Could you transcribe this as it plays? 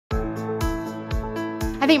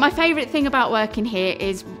I think my favourite thing about working here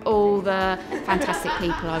is all the fantastic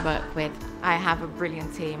people I work with. I have a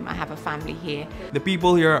brilliant team. I have a family here. The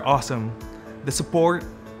people here are awesome. The support,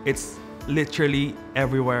 it's literally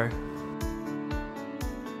everywhere.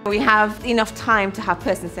 We have enough time to have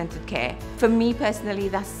person-centered care. For me personally,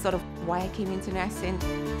 that's sort of why I came into nursing.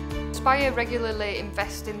 Spire regularly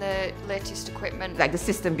invest in the latest equipment. Like the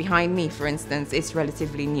system behind me, for instance, is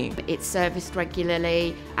relatively new. It's serviced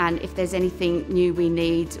regularly, and if there's anything new we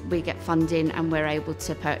need, we get funding and we're able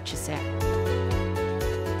to purchase it.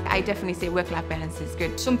 I definitely say work-life balance is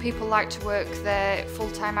good. Some people like to work their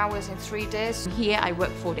full-time hours in 3 days. Here I work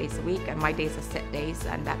 4 days a week and my days are set days,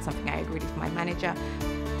 and that's something I agreed with my manager.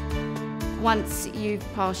 Once you've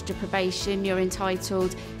passed your probation, you're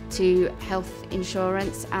entitled to health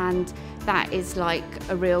insurance, and that is like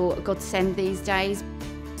a real godsend these days.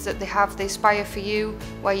 That they have the Spire for You,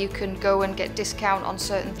 where you can go and get discount on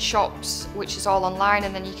certain shops, which is all online,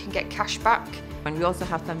 and then you can get cash back. And we also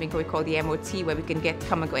have something we call the MOT, where we can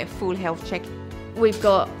come and get a full health check. We've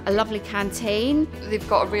got a lovely canteen. They've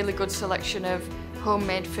got a really good selection of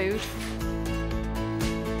homemade food.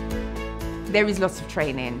 There is lots of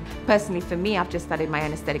training. Personally for me, I've just started my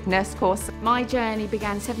anaesthetic nurse course. My journey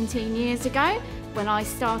began 17 years ago when I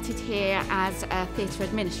started here as a theatre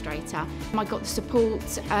administrator. I got the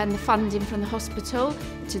support and the funding from the hospital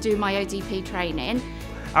to do my ODP training.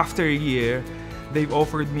 After a year, they've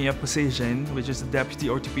offered me a position, which is a deputy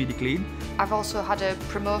orthopedic lead. I've also had a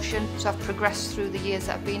promotion, so I've progressed through the years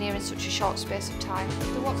that I've been here in such a short space of time.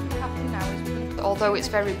 So what's going to happen now is, although it's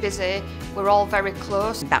very busy, we're all very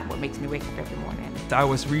close. That's what makes me wake up every morning. I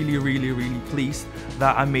was really pleased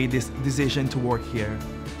that I made this decision to work here.